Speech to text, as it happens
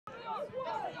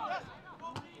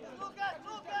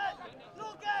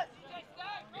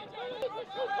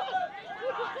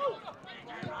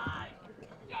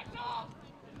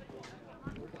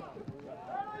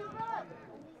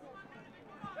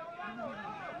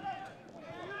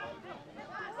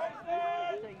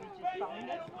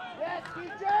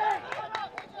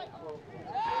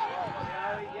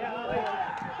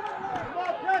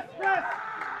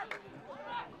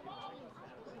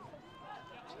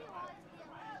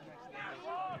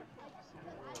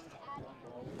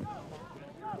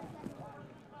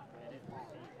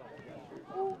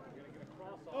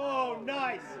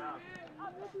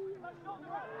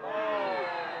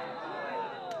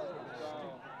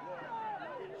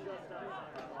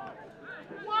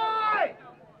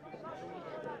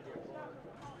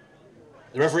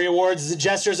The referee awards the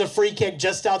Jesters a free kick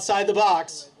just outside the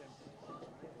box.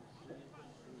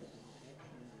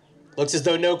 Looks as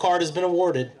though no card has been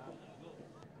awarded.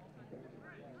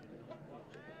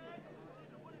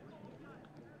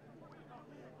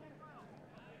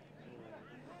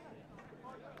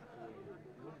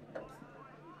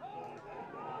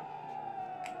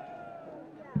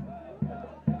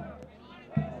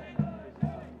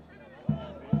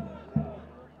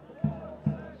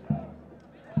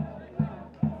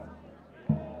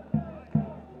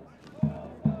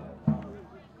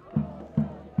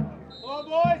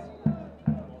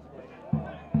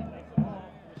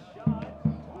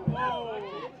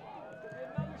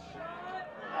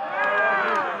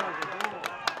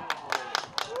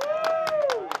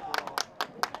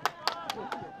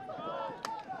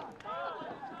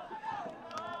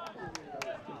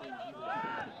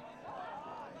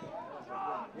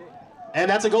 And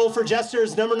that's a goal for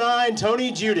Jesters, number 9,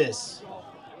 Tony Judas.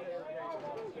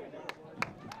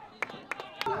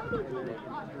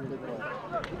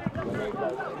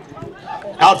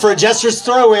 Out for a Jesters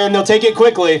throw-in. They'll take it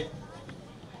quickly.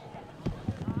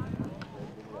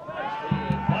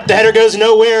 The header goes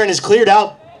nowhere and is cleared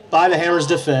out by the Hammers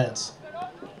defense.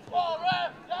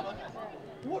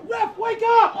 Ref, wake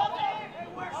up!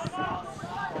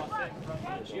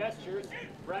 Gestures.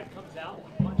 Brad comes out.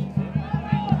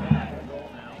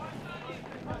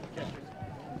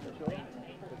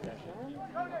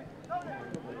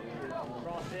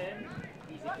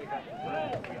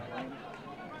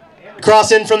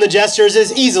 Cross in from the Jesters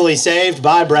is easily saved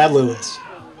by Brad Lewis.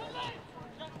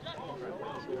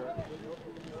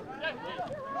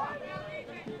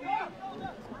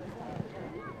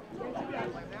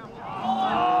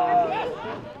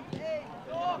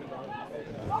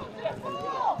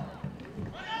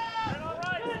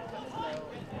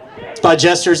 By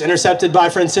Jesters, intercepted by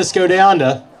Francisco de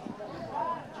Anda.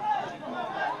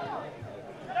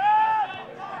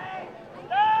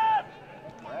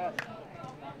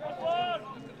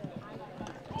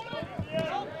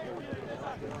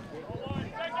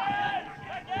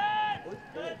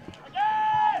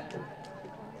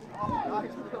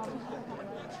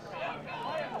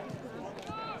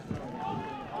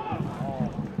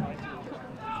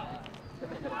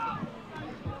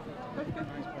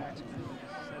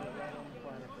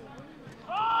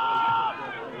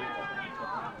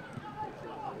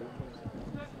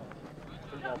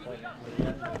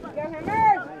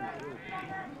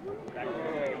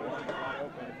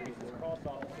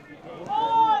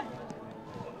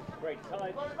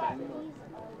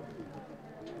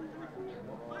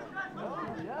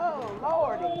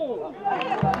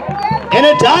 And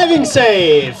a diving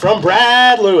save from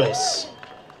Brad Lewis.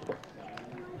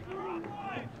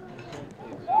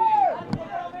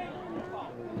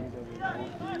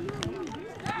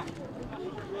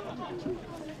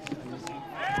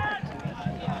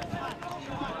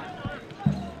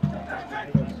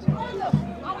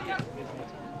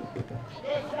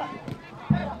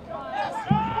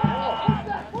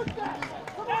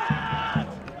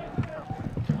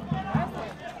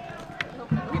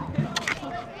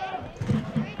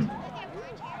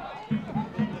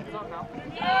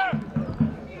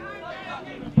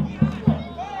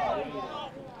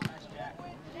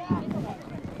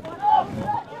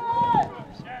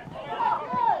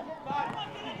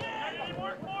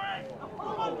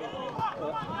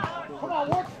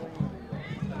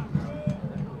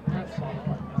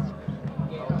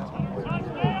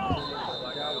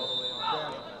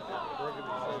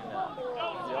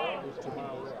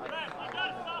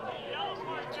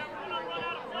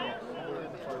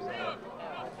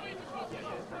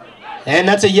 And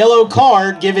that's a yellow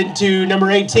card given to number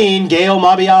 18, Gail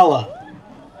Mabiala.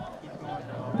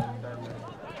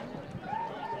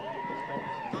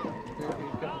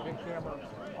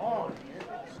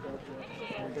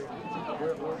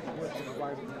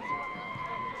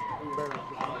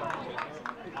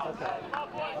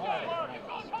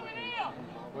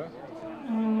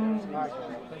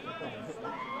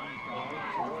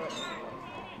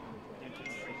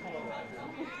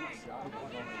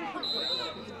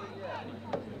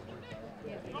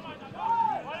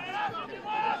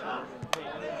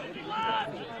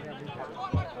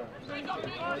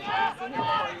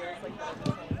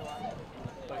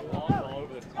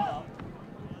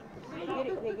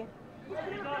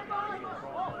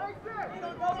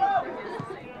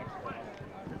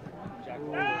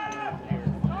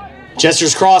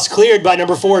 Chester's cross cleared by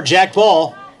number 4, Jack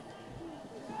Ball.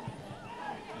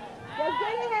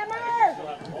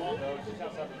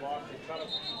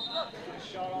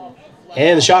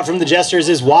 And the shot from the Jesters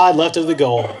is wide left of the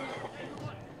goal.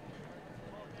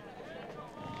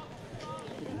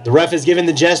 The ref has given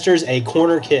the Jesters a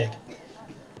corner kick.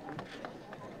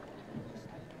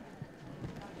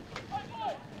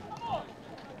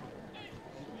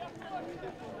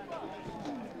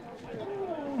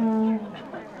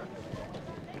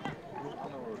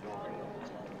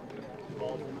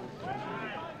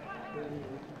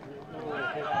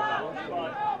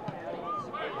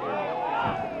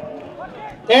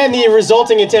 And the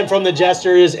resulting attempt from the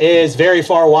Jesters is very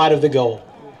far wide of the goal.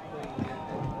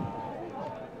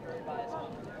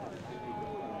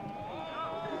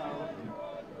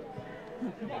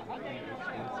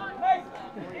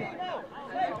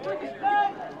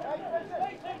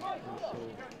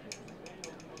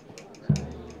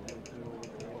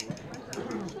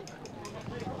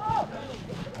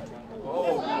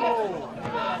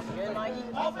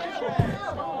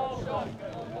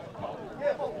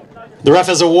 The ref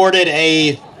has awarded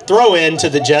a throw-in to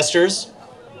the Jesters.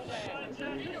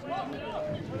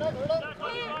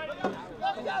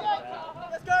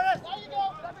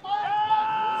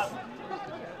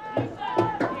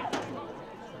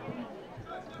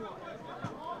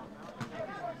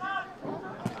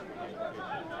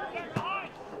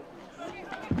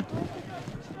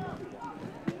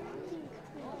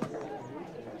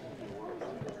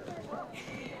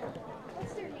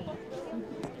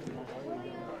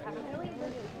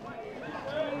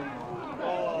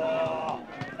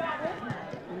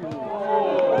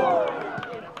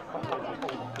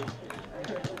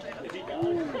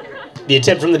 The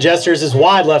attempt from the Jesters is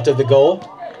wide left of the goal.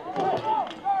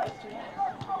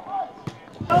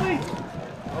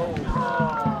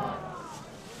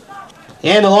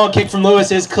 And the long kick from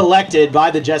Lewis is collected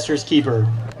by the Jesters keeper.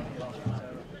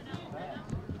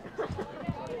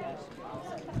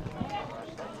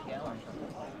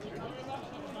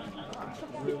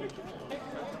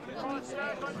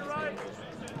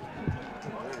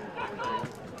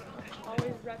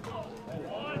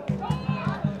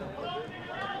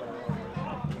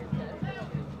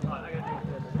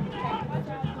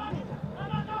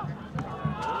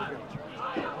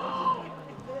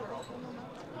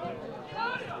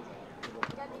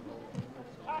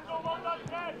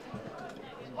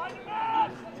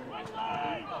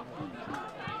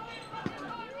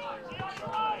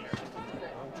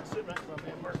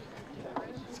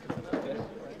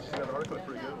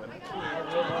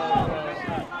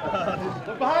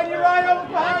 Behind you, Ryan!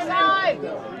 Behind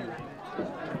you!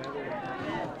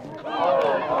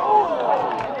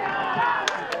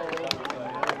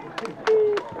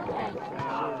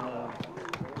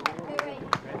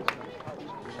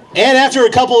 And after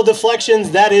a couple of deflections,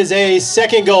 that is a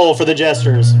second goal for the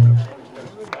Jesters.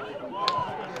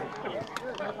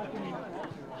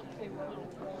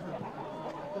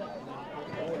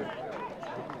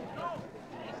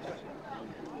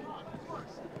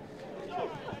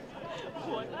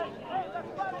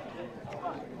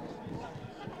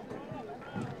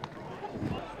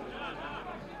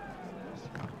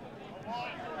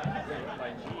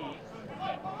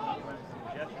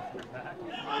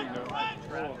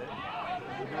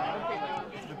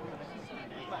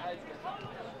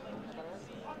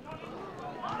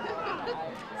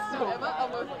 Emma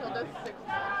almost killed us 6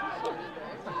 times.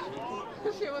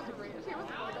 She was at the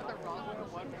wrong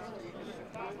one.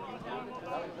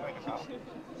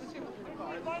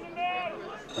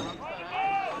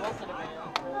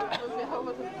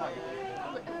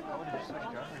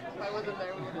 If I wasn't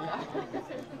there, we would have died.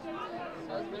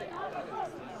 I was really out of it.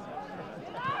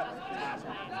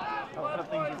 A lot of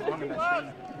things are wrong in that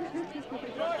screen.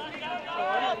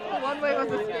 One way was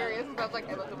the scariest, and I was like,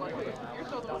 Emma's the one way. You're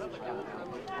still the one who's like,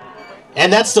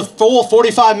 And that's the full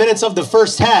 45 minutes of the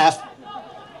first half.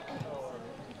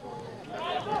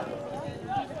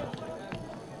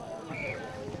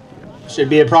 Should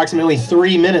be approximately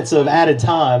 3 minutes of added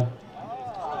time.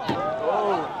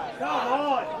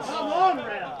 Come on,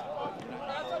 Red.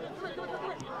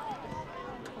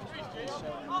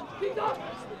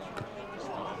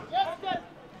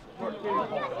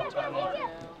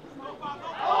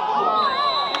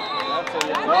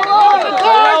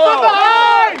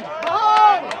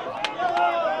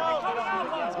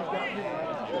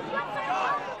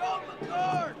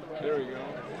 There we go.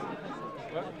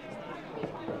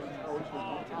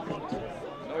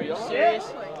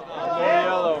 Seriously?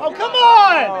 Oh, come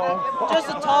on! Just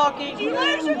a talking. you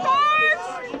lose your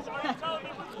cards!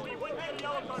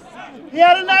 He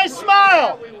had a nice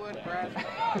smile. We would, Brad.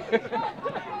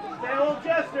 Stay old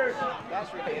Jesters.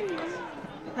 That's ridiculous. You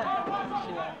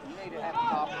need to have to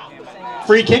talk to him.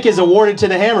 Free kick is awarded to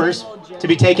the Hammers to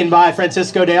be taken by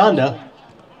Francisco de Anda.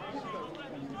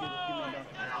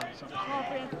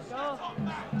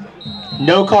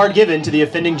 No card given to the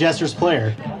offending Jesters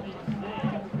player.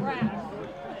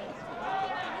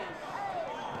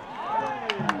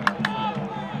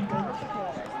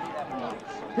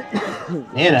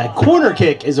 And a corner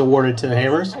kick is awarded to the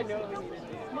Hammers. Come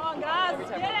on, guys,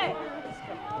 get it.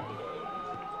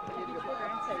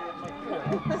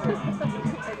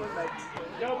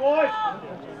 Go, boys.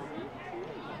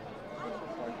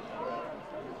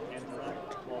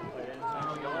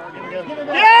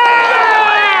 Yeah!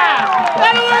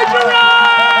 That away,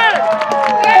 Gerard!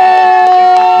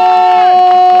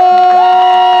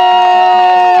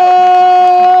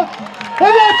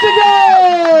 And that's a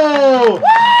goal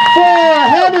for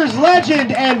Hammers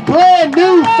legend and brand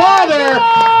new father,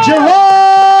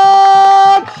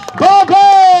 Gerard Barbero.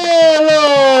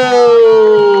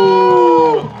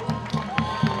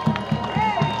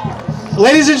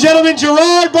 Ladies and gentlemen,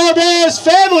 Gerard Barbero's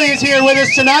family is here with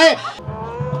us tonight.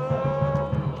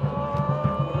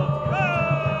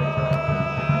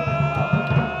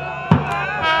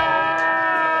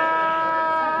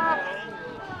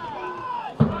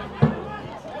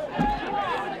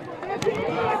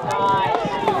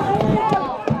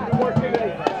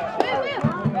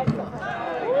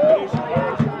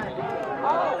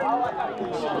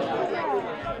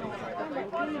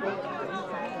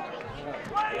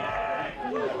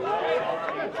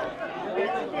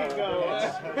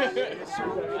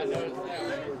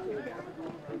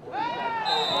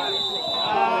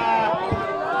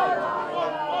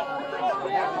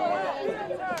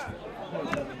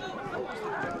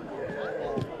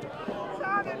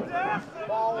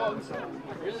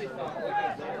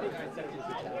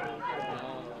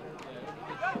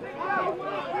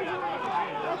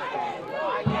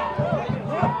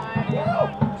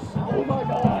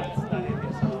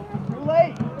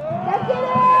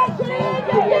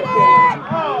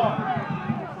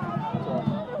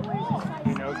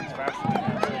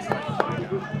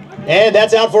 And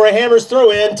that's out for a Hammers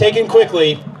throw-in, taken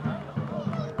quickly. You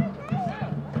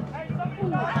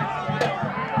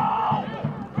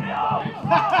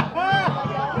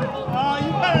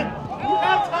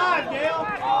have time, Gale.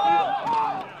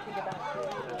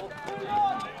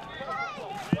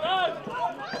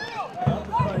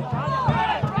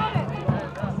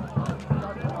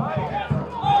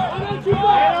 Get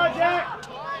on, Jack.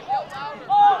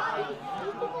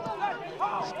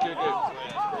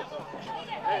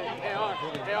 Hey,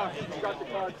 on, you got the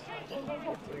cards.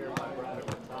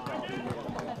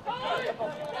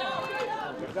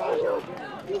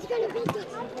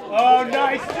 Oh,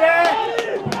 nice, Jack.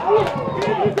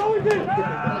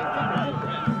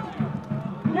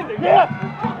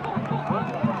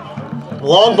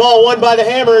 Long ball won by the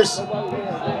Hammers.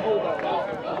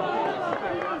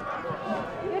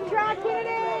 Good try,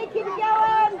 Kennedy. Keep it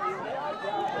going.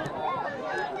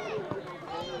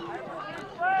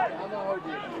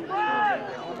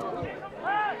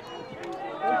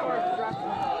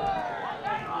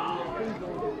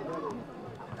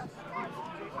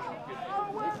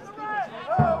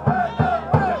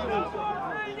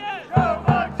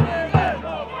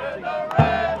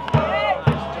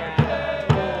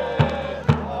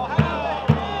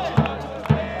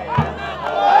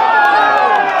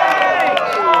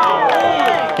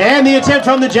 And the attempt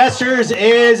from the Jesters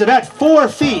is about 4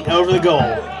 feet over the goal.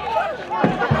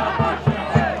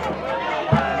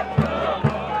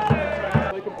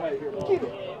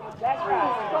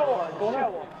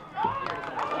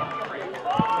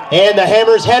 And the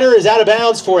Hammers header is out of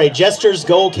bounds for a Jesters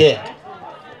goal kick.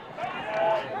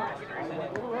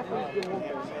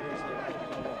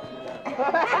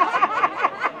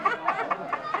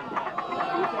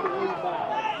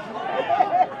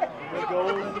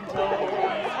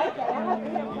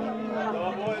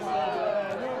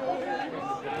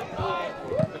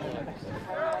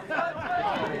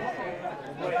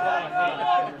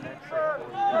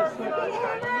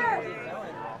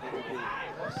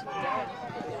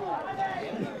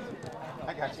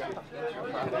 I got you.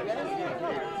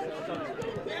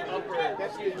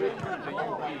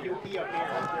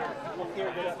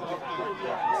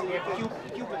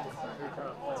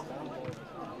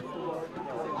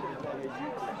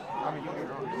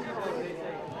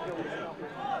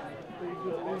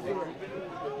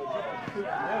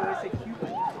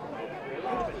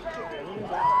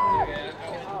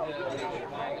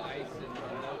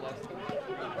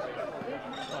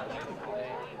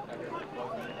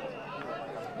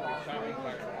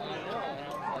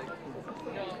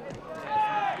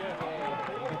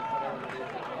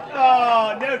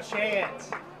 Oh, no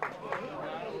chance.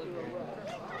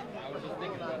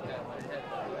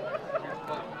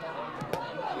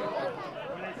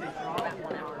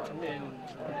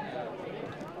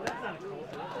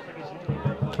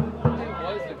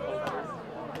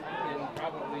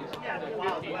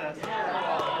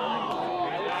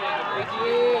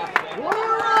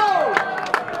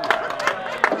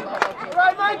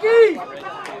 Mikey!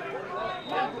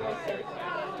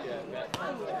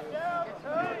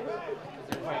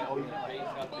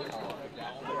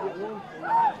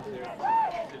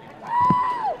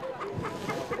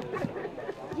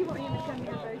 You want him to come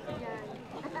here first again.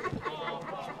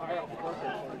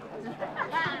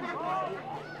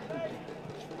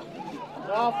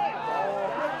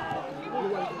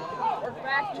 Work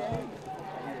back, Jay.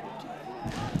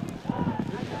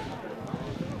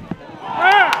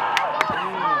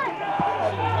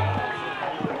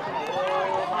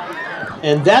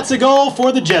 And that's a goal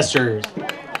for the Jesters.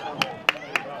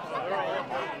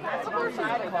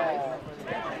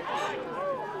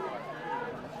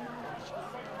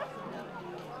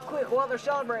 Quick, while they're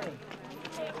celebrating.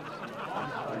 You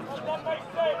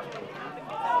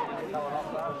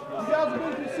guys have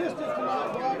been consistent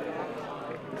tonight,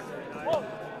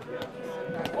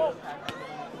 bud.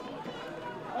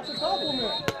 That's a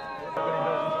compliment.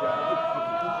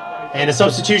 And a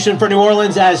substitution for New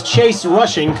Orleans as Chase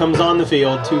Rushing comes on the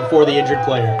field for the injured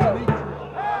player.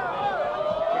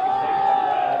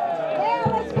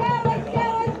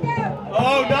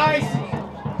 Oh, nice.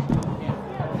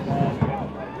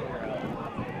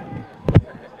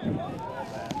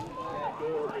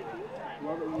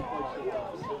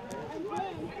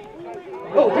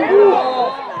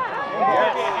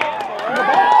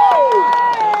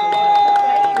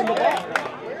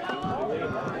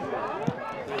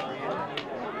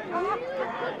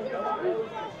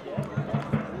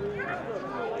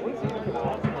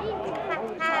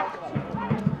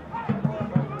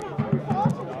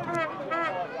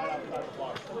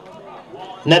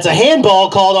 And that's a handball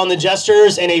called on the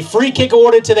Jesters and a free kick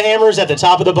awarded to the Hammers at the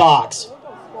top of the box.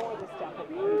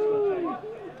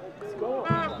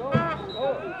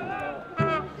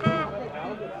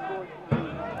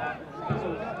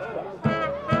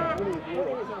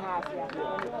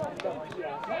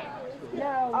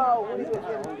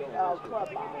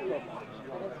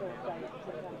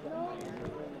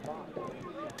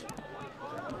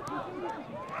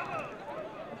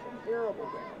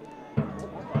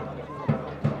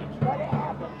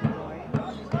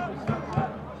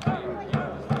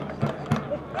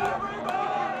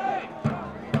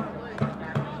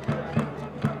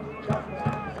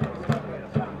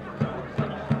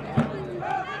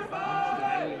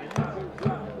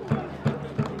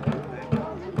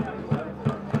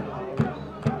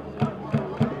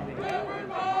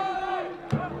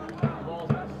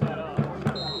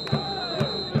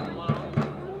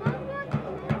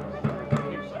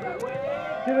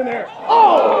 Get in there.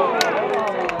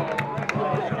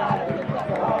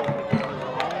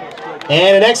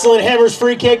 And an excellent Hammers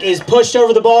free kick is pushed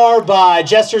over the bar by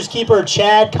Jesters keeper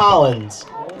Chad Collins,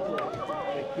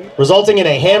 resulting in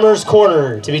a Hammers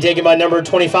corner to be taken by number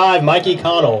 25, Mikey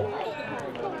Connell.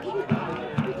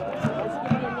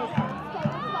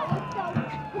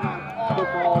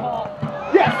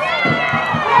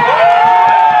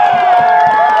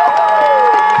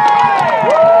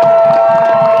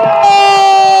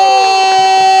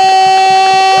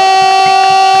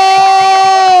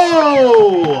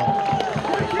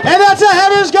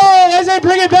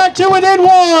 Bring it back to within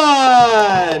one.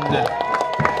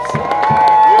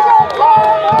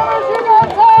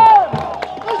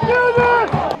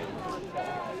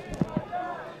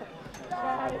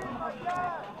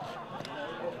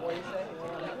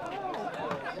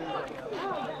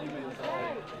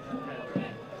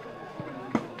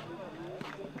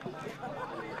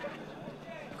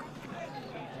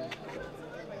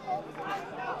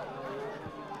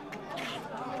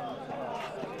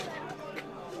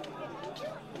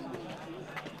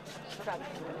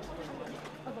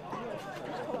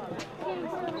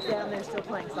 Down there still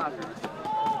playing soccer.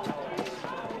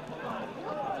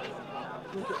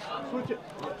 Switch it.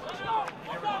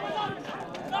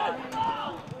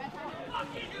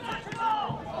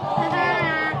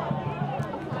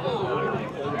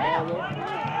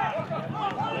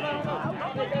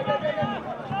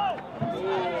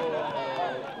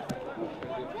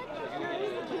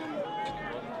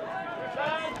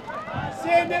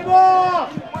 Send them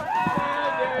off!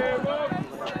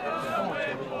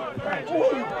 Nice.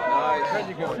 There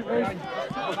you go.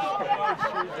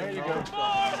 There you go.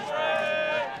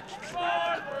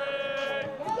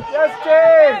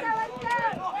 Justin!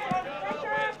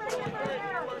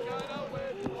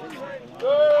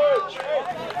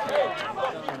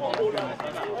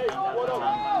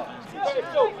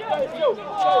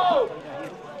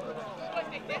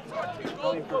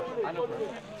 I know.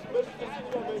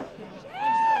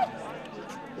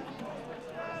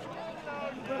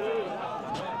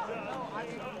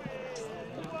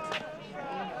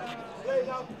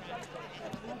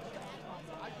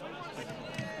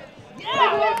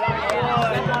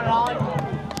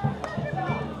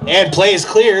 And play is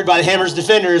cleared by the Hammers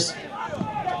defenders.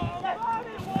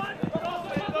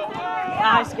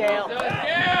 Nice, Gale.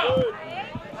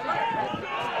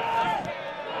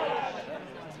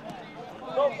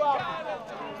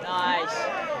 Nice.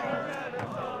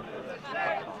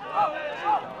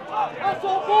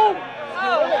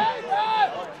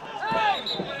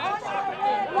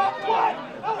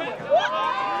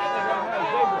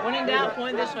 When in doubt,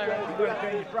 point this way. You're going to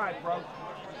pay your price, bro.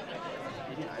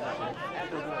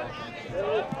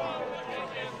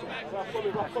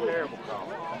 Terrible call.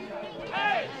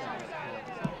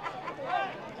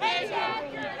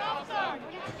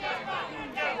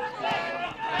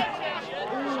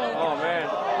 Oh, man.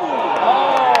 Oh,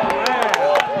 man.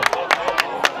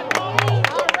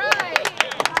 All right.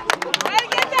 Way to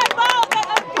get that ball.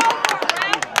 Let's go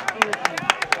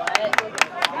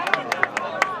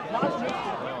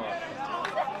for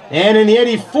it, And in the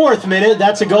 84th minute,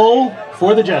 that's a goal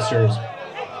for the Jesters.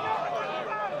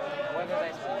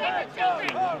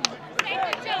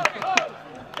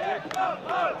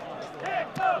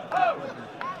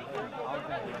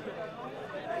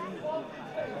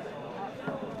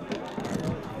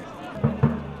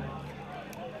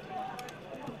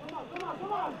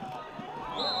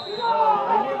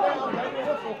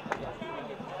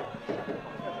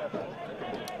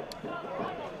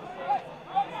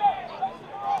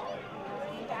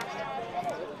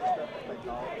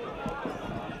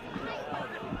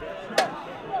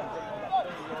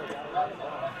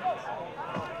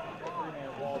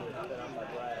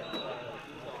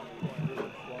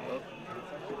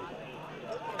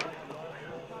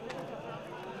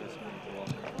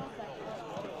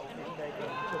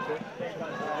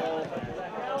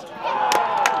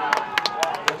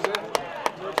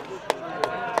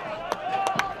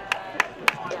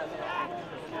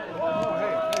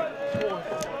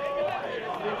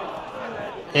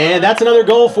 And that's another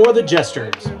goal for the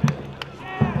Jesters.